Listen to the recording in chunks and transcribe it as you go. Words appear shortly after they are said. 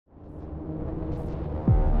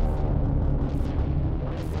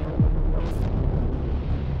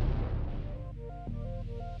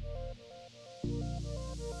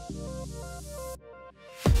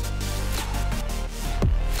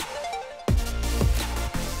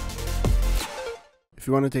If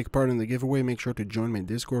you want to take part in the giveaway, make sure to join my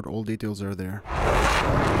Discord. All details are there.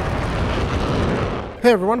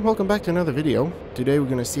 Hey everyone, welcome back to another video. Today we're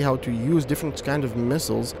going to see how to use different kind of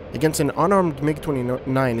missiles against an unarmed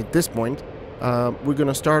MiG-29 at this point. We're going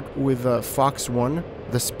to start with Fox 1,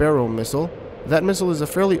 the Sparrow missile. That missile is a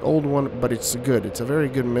fairly old one, but it's good. It's a very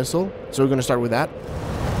good missile. So we're going to start with that.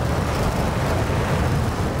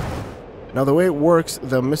 Now the way it works,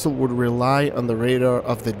 the missile would rely on the radar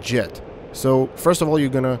of the jet. So first of all, you're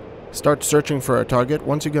going to start searching for a target.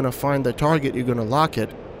 Once you're going to find the target, you're going to lock it.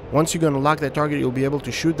 Once you're going to lock that target, you'll be able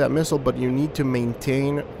to shoot that missile, but you need to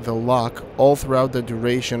maintain the lock all throughout the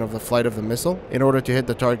duration of the flight of the missile in order to hit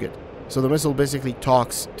the target. So the missile basically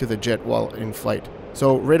talks to the jet while in flight.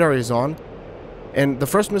 So radar is on. And the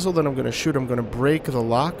first missile that I'm going to shoot, I'm going to break the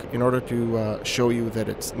lock in order to show you that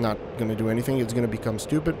it's not going to do anything. It's going to become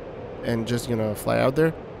stupid and just going to fly out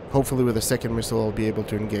there. Hopefully with the second missile I'll be able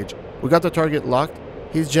to engage. We got the target locked.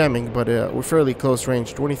 He's jamming, but we're fairly close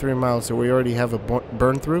range, 23 miles, so we already have a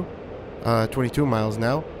burn through. 22 miles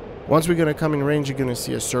now. Once we're going to come in range, you're going to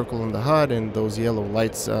see a circle in the HUD, and those yellow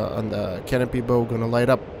lights on the canopy bow going to light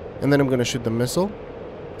up. And then I'm going to shoot the missile.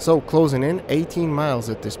 So closing in, 18 miles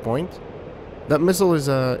at this point. That missile is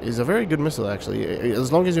a very good missile, actually.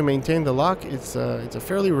 As long as you maintain the lock, it's a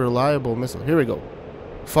fairly reliable missile. Here we go.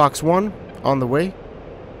 Fox 1 on the way.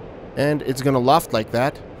 And it's going to loft like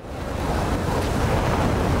that.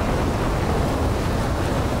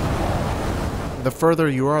 The further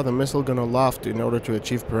you are, the missile going to loft in order to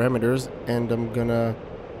achieve parameters. And I'm going to...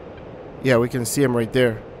 Yeah, we can see him right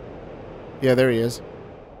there. Yeah, there he is.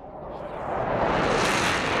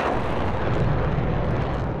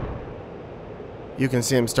 You can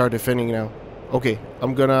see him start defending now. Okay,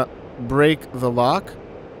 I'm going to break the lock.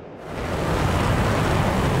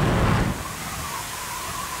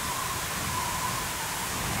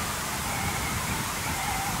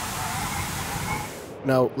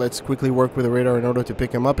 Now, let's quickly work with the radar in order to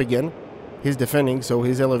pick him up again. He's defending, so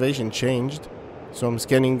his elevation changed. So I'm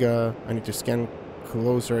scanning, I need to scan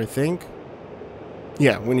closer, I think.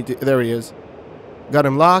 Yeah, we need to, there he is. Got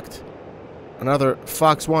him locked. Another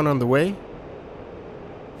Fox 1 on the way.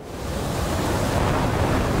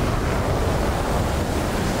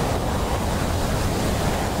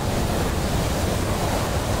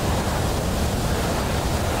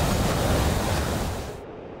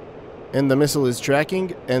 And the missile is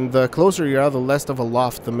tracking, and the closer you are, the less of a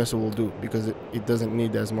loft the missile will do, because it doesn't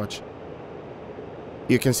need as much.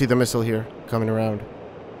 You can see the missile here coming around.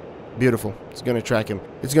 Beautiful. It's going to track him.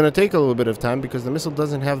 It's going to take a little bit of time because the missile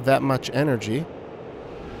doesn't have that much energy.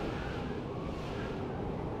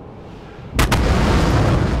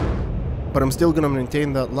 But I'm still going to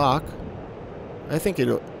maintain that lock. I think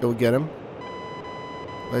it'll get him.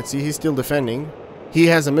 Let's see, he's still defending. He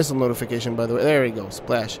has a missile notification, by the way. There he goes.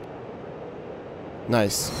 Splash.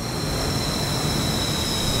 Nice.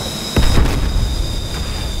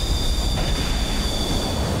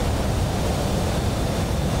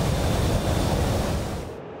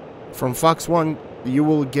 From Fox 1, you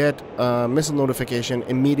will get a missile notification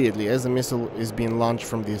immediately as the missile is being launched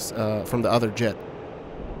from this from the other jet.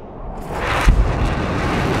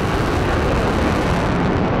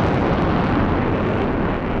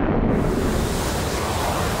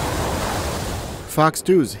 Fox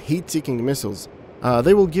 2's heat-seeking missiles.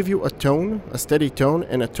 They will give you a tone, a steady tone,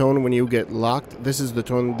 and a tone when you get locked. This is the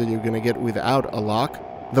tone that you're going to get without a lock.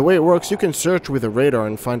 The way it works, you can search with a radar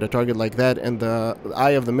and find a target like that, and the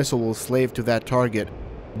eye of the missile will slave to that target.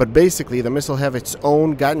 But basically, the missile have its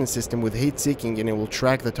own guidance system with heat-seeking, and it will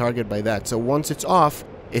track the target by that. So once it's off,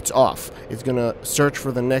 it's off. It's going to search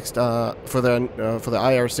for the next, for the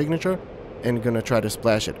IR signature, and going to try to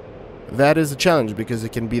splash it. That is a challenge because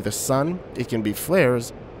it can be the sun, it can be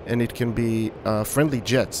flares, and it can be friendly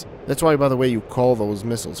jets. That's why, by the way, you call those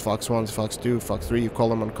missiles Fox 1, Fox 2, Fox 3. You call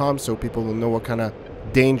them on comms so people will know what kind of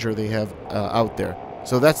danger they have out there.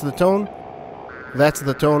 So that's the tone. That's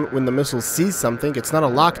the tone when the missile sees something. It's not a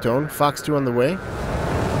lock tone. Fox 2 on the way.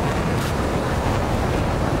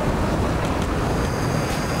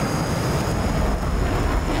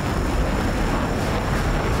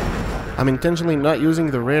 I'm intentionally not using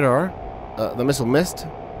the radar. The missile missed.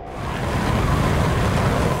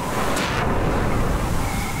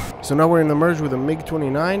 So now we're in the merge with a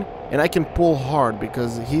MiG-29, and I can pull hard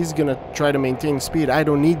because he's gonna try to maintain speed. I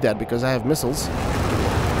don't need that because I have missiles.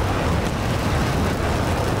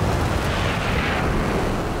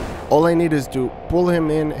 All I need is to pull him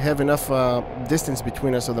in, have enough distance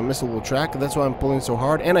between us so the missile will track. That's why I'm pulling so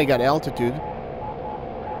hard, and I got altitude.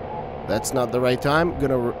 That's not the right time.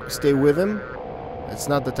 Gonna stay with him. It's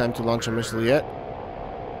not the time to launch a missile yet.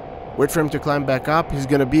 Wait for him to climb back up. He's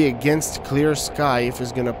going to be against clear sky if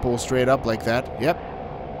he's going to pull straight up like that. Yep.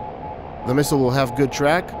 The missile will have good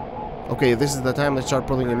track. Okay, this is the time to start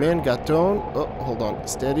pulling him in. Got tone. Oh, hold on.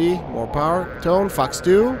 Steady. More power. Tone. Fox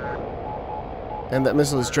 2. And that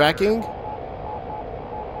missile is tracking.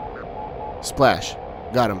 Splash.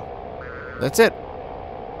 Got him. That's it.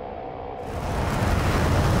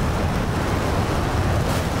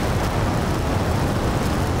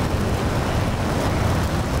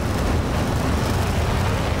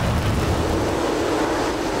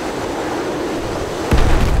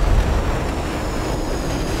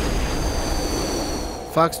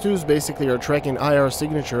 Fox 2s basically are tracking IR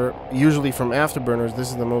signature, usually from afterburners. This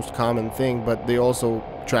is the most common thing, but they also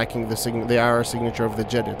tracking the IR signature of the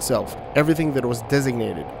jet itself. Everything that was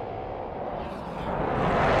designated.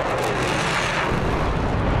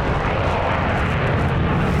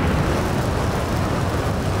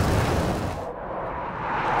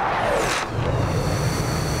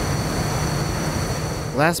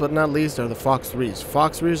 Last but not least are the Fox 3s.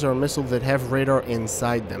 Fox 3s are missiles that have radar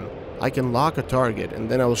inside them. I can lock a target and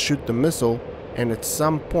then I will shoot the missile, and at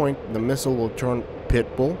some point the missile will turn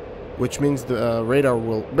pitbull, which means the radar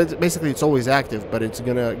will, basically it's always active, but it's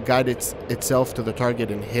gonna guide itself to the target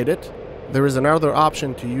and hit it. There is another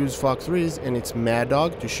option to use Fox 3s, and it's Mad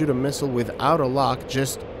Dog, to shoot a missile without a lock,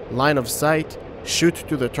 just line of sight, shoot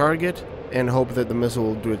to the target, and hope that the missile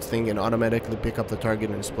will do its thing and automatically pick up the target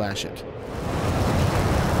and splash it.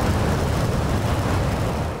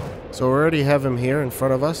 So we already have him here in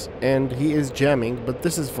front of us, and he is jamming, but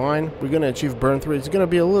this is fine. We're going to achieve burn through. It's going to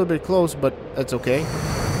be a little bit close, but that's okay.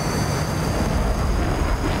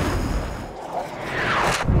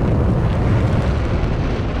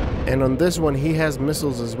 And on this one, he has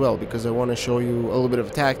missiles as well, because I want to show you a little bit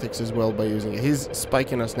of tactics as well by using it. He's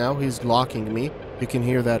spiking us now. He's locking me. You can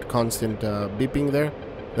hear that constant beeping there.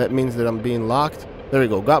 That means that I'm being locked. There we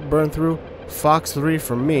go. Got burn through. Fox 3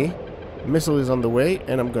 from me. Missile is on the way,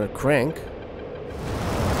 and I'm gonna crank.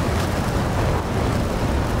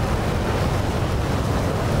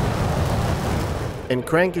 And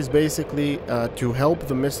crank is basically to help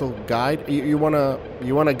the missile guide. You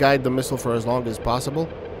wanna guide the missile for as long as possible,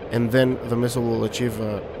 and then the missile will achieve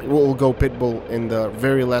will go pitbull in the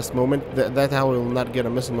very last moment. That's how it will not get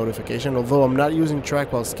a missile notification. Although I'm not using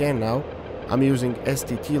track while scan now, I'm using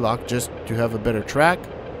STT lock just to have a better track,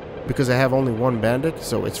 because I have only one bandit,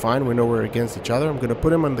 so it's fine. We know we're against each other. I'm going to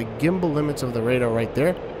put him on the gimbal limits of the radar right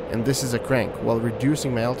there, and this is a crank while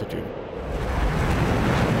reducing my altitude.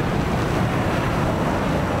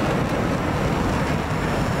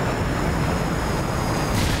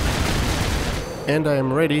 And I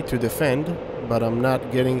am ready to defend, but I'm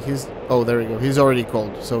not getting his... Oh, there we go. He's already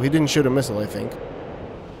cold, so he didn't shoot a missile, I think.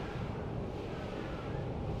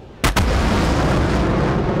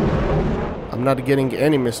 I'm not getting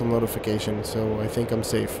any missile notification, so I think I'm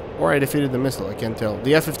safe. Or I defeated the missile, I can't tell.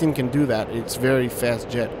 The F-15 can do that. It's very fast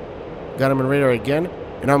jet. Got him on radar again,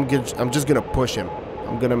 and I'm just gonna push him.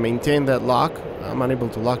 I'm gonna maintain that lock. I'm unable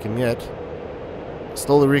to lock him yet.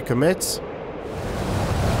 Slowly recommits.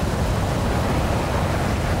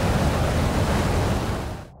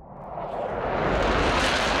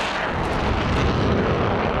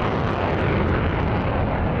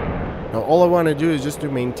 Now all I want to do is just to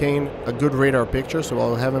maintain a good radar picture, so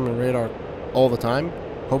I'll have him in radar all the time.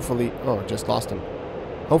 Hopefully, oh, just lost him.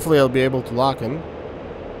 Hopefully I'll be able to lock him.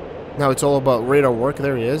 Now it's all about radar work.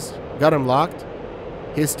 There he is. Got him locked.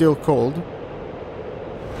 He's still cold.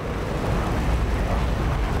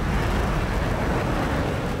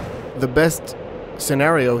 The best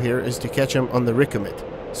scenario here is to catch him on the recommit.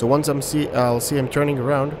 So once I'll see him turning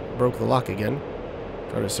around. Broke the lock again.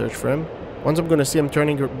 Try to search for him. Once I'm going to see him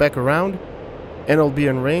turning back around, and I'll be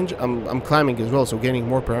in range, I'm climbing as well, so gaining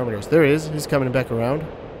more parameters. There he is. He's coming back around.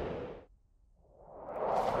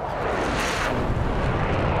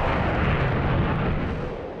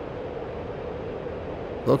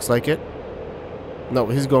 Looks like it. No,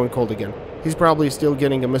 he's going cold again. He's probably still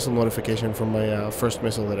getting a missile notification from my first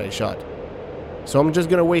missile that I shot. So I'm just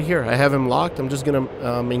going to wait here. I have him locked. I'm just going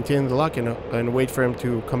to maintain the lock and wait for him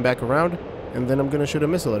to come back around. And then I'm going to shoot a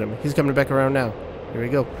missile at him. He's coming back around now. Here we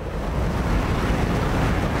go.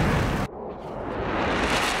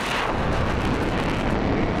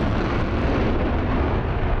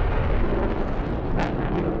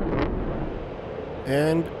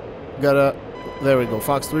 And there we go.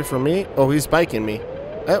 Fox 3 from me. Oh, he's spiking me.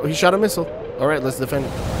 Oh, he shot a missile. Alright, let's defend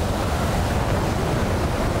it.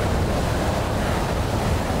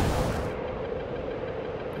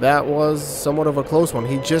 That was somewhat of a close one.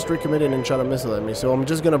 He just recommitted and shot a missile at me. So I'm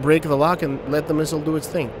just going to break the lock and let the missile do its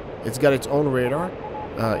thing. It's got its own radar.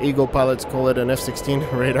 Eagle pilots call it an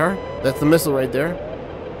F-16 radar. That's the missile right there.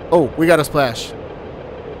 Oh, we got a splash.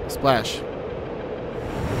 Splash.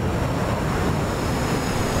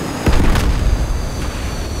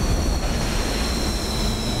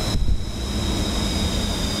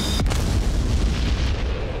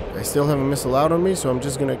 I still have a missile out on me, so I'm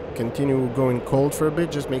just gonna continue going cold for a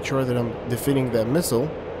bit. Just make sure that I'm defeating that missile.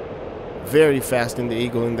 Very fast in the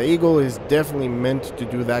Eagle, and the Eagle is definitely meant to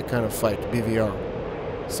do that kind of fight, BVR.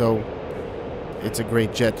 So, it's a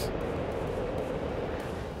great jet.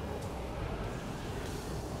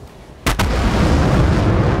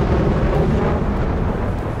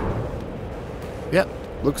 Yeah,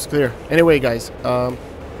 looks clear. Anyway, guys,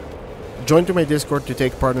 join to my Discord to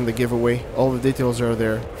take part in the giveaway. All the details are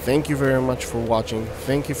there. Thank you very much for watching.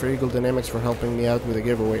 Thank you for Eagle Dynamics for helping me out with the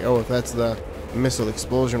giveaway. Oh, that's the missile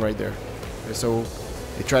explosion right there. So,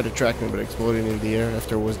 it tried to track me, but exploded in the air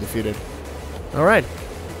after it was defeated. Alright.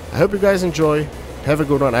 I hope you guys enjoy. Have a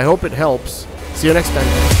good one. I hope it helps. See you next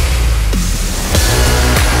time.